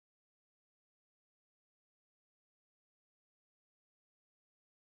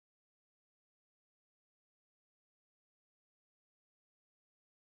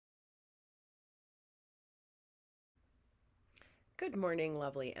Good morning,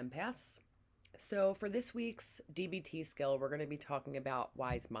 lovely empaths. So, for this week's DBT skill, we're going to be talking about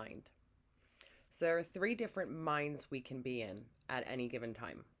wise mind. So, there are three different minds we can be in at any given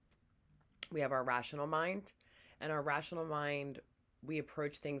time. We have our rational mind, and our rational mind, we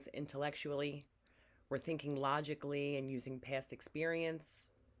approach things intellectually. We're thinking logically and using past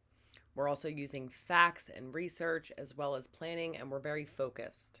experience. We're also using facts and research as well as planning, and we're very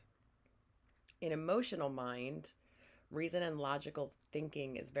focused. In emotional mind, reason and logical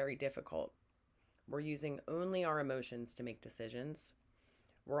thinking is very difficult. We're using only our emotions to make decisions.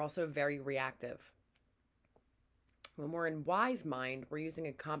 We're also very reactive. When we're in wise mind, we're using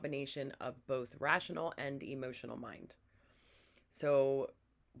a combination of both rational and emotional mind. So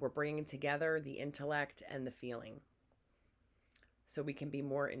we're bringing together the intellect and the feeling. So we can be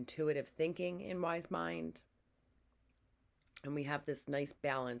more intuitive thinking in wise mind. And we have this nice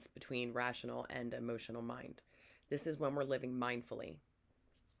balance between rational and emotional mind. This is when we're living mindfully.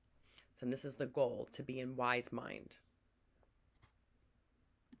 So this is the goal, to be in wise mind.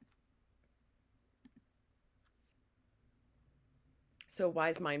 So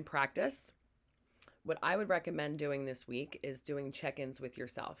wise mind practice. What I would recommend doing this week is doing check-ins with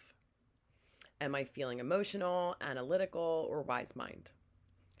yourself. Am I feeling emotional, analytical, or wise mind?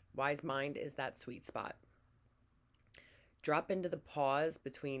 Wise mind is that sweet spot. Drop into the pause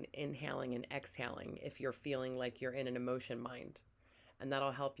between inhaling and exhaling if you're feeling like you're in an emotion mind. And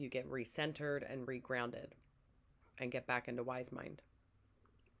that'll help you get recentered and regrounded and get back into wise mind.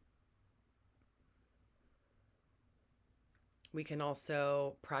 We can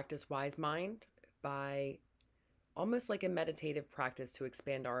also practice wise mind by almost like a meditative practice to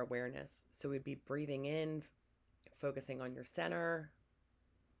expand our awareness. So we'd be breathing in, focusing on your center,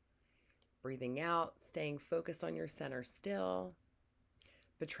 breathing out, staying focused on your center still,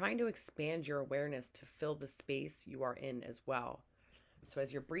 but trying to expand your awareness to fill the space you are in as well. So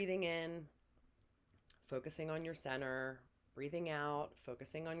as you're breathing in, focusing on your center, breathing out,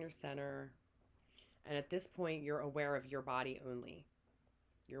 focusing on your center. And at this point, you're aware of your body only.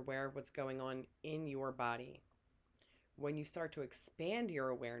 You're aware of what's going on in your body. When you start to expand your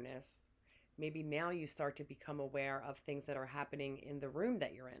awareness, maybe now you start to become aware of things that are happening in the room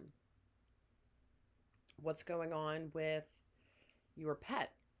that you're in. What's going on with your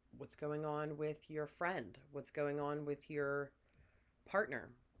pet? What's going on with your friend? What's going on with your partner?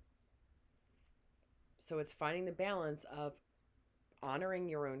 So it's finding the balance of honoring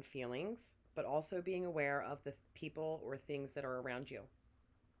your own feelings, but also being aware of the people or things that are around you.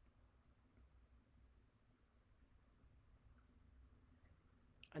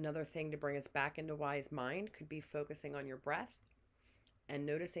 Another thing to bring us back into wise mind could be focusing on your breath and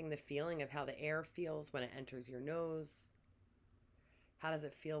noticing the feeling of how the air feels when it enters your nose. How does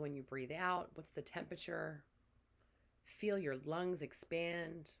it feel when you breathe out? What's the temperature? Feel your lungs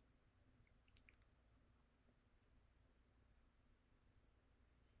expand.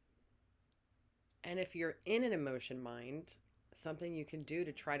 And if you're in an emotion mind, something you can do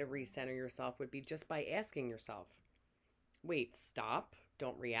to try to recenter yourself would be just by asking yourself, wait, stop,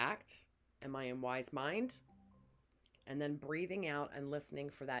 don't react. Am I in wise mind? And then breathing out and listening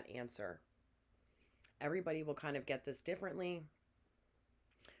for that answer. Everybody will kind of get this differently.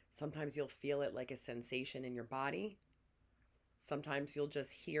 Sometimes you'll feel it like a sensation in your body. Sometimes you'll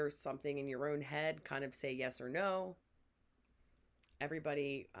just hear something in your own head kind of say yes or no.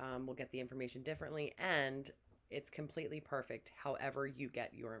 Everybody will get the information differently, and it's completely perfect however you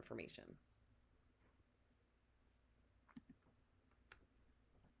get your information.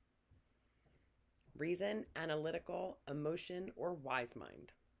 Reason, analytical, emotion, or wise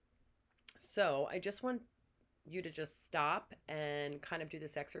mind. So I just want you to just stop and kind of do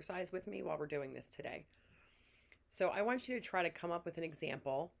this exercise with me while we're doing this today. So I want you to try to come up with an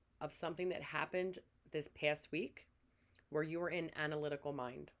example of something that happened this past week where you were in analytical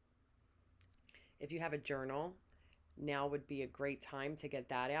mind. If you have a journal, now would be a great time to get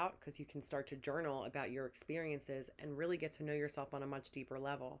that out because you can start to journal about your experiences and really get to know yourself on a much deeper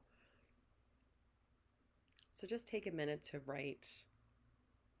level. So just take a minute to write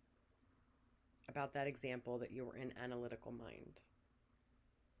about that example that you were in analytical mind.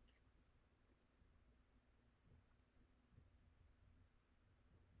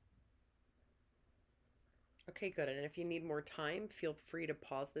 Okay, good. And if you need more time, feel free to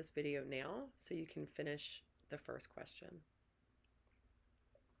pause this video now so you can finish the first question.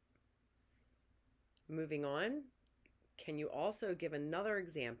 Moving on, can you also give another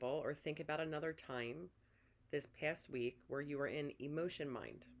example or think about another time this past week where you were in emotion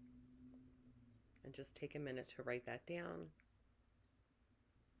mind? And just take a minute to write that down.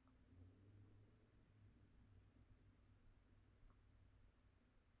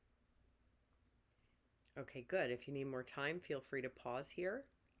 Okay, good. If you need more time, feel free to pause here.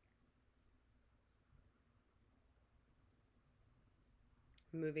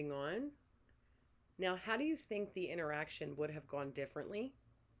 Moving on. Now, how do you think the interaction would have gone differently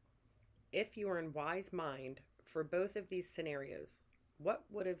if you were in wise mind for both of these scenarios? What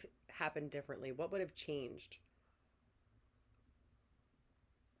would have happened differently? What would have changed?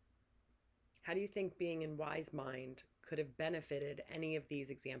 How do you think being in wise mind could have benefited any of these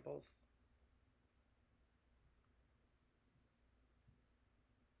examples?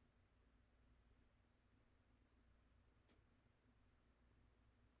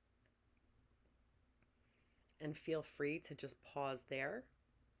 And feel free to just pause there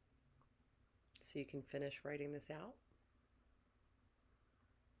so you can finish writing this out.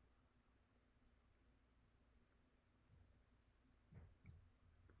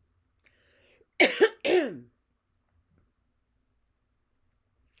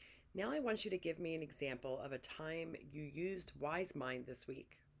 Now I want you to give me an example of a time you used wise mind this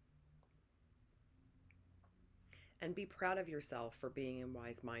week. And be proud of yourself for being in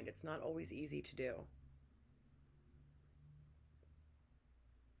wise mind. It's not always easy to do.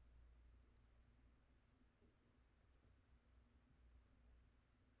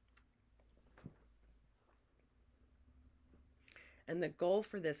 And the goal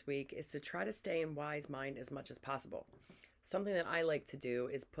for this week is to try to stay in wise mind as much as possible. Something that I like to do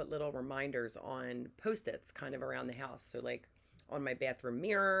is put little reminders on Post-its kind of around the house. So like on my bathroom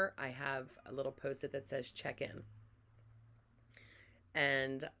mirror, I have a little Post-it that says check in.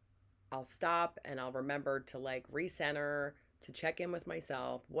 And I'll stop and I'll remember to like recenter, to check in with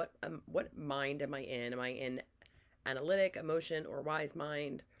myself. What mind am I in? Am I in analytic, emotion, or wise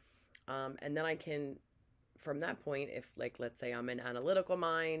mind? And then I can, from that point, if like, let's say I'm in analytical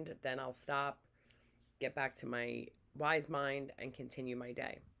mind, then I'll stop, get back to my wise mind and continue my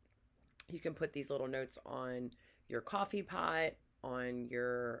day. You can put these little notes on your coffee pot, on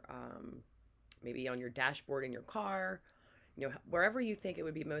your, maybe on your dashboard in your car, wherever you think it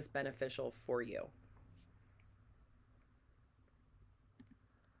would be most beneficial for you.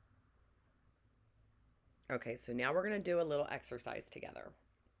 Okay, so now we're going to do a little exercise together.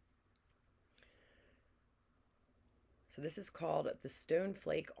 So this is called the stone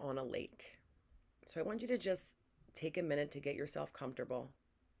flake on a lake. So I want you to just take a minute to get yourself comfortable.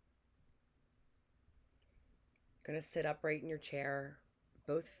 You're going to sit upright in your chair,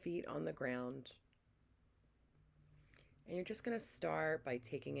 both feet on the ground. And you're just going to start by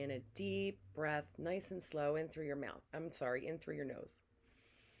taking in a deep breath, nice and slow, in through your mouth. In through your nose.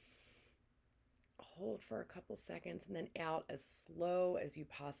 Hold for a couple seconds and then out as slow as you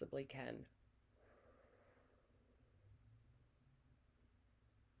possibly can.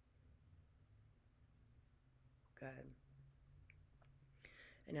 Good.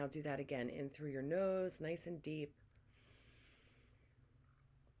 And now do that again, in through your nose, nice and deep.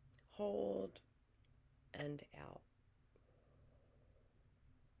 Hold and out.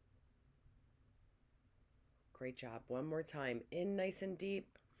 Great job. One more time. In nice and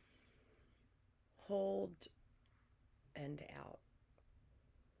deep. Hold and out.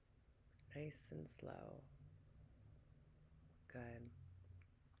 Nice and slow. Good.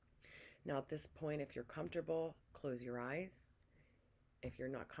 Now at this point, if you're comfortable, close your eyes. If you're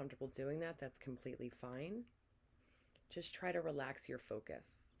not comfortable doing that, that's completely fine. Just try to relax your focus.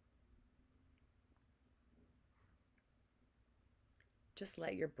 Just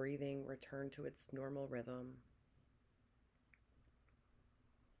let your breathing return to its normal rhythm.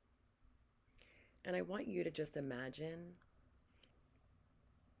 And I want you to just imagine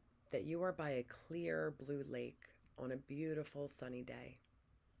that you are by a clear blue lake on a beautiful sunny day.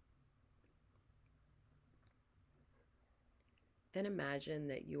 Then imagine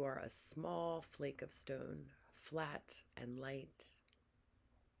that you are a small flake of stone, flat and light.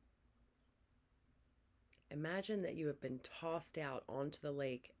 Imagine that you have been tossed out onto the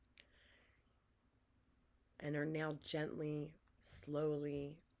lake and are now gently,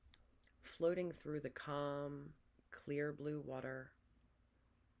 slowly floating through the calm, clear blue water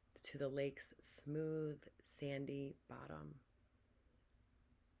to the lake's smooth, sandy bottom.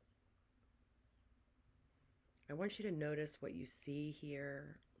 I want you to notice what you see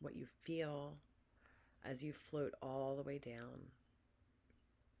here, what you feel as you float all the way down,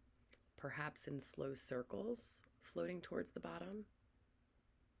 perhaps in slow circles, floating towards the bottom.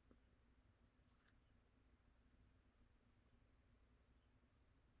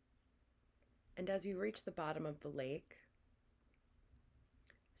 And as you reach the bottom of the lake,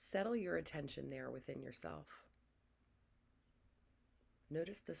 settle your attention there within yourself.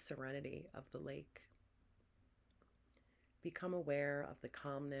 Notice the serenity of the lake. Become aware of the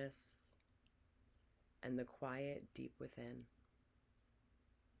calmness and the quiet deep within.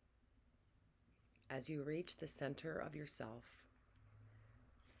 As you reach the center of yourself,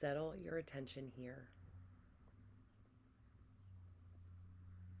 settle your attention here.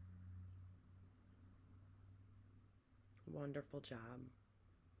 Wonderful job.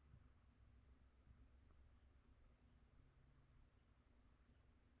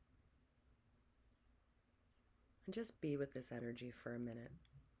 And just be with this energy for a minute.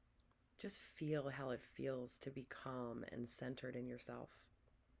 Just feel how it feels to be calm and centered in yourself.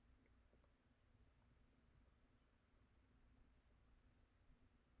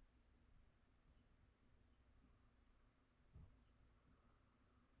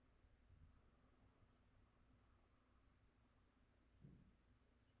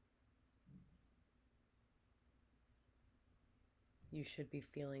 You should be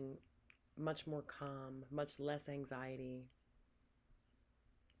feeling much more calm, much less anxiety.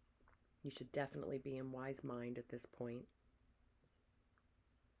 You should definitely be in wise mind at this point.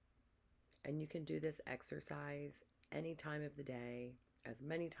 And you can do this exercise any time of the day, as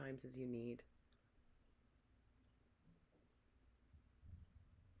many times as you need.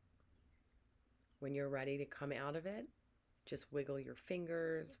 When you're ready to come out of it, just wiggle your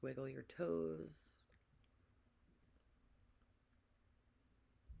fingers, wiggle your toes.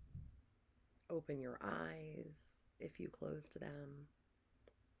 Open your eyes if you closed them.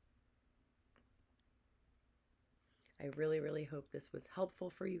 I really, really hope this was helpful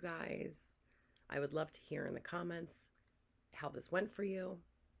for you guys. I would love to hear in the comments how this went for you.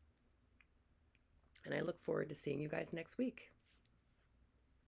 And I look forward to seeing you guys next week.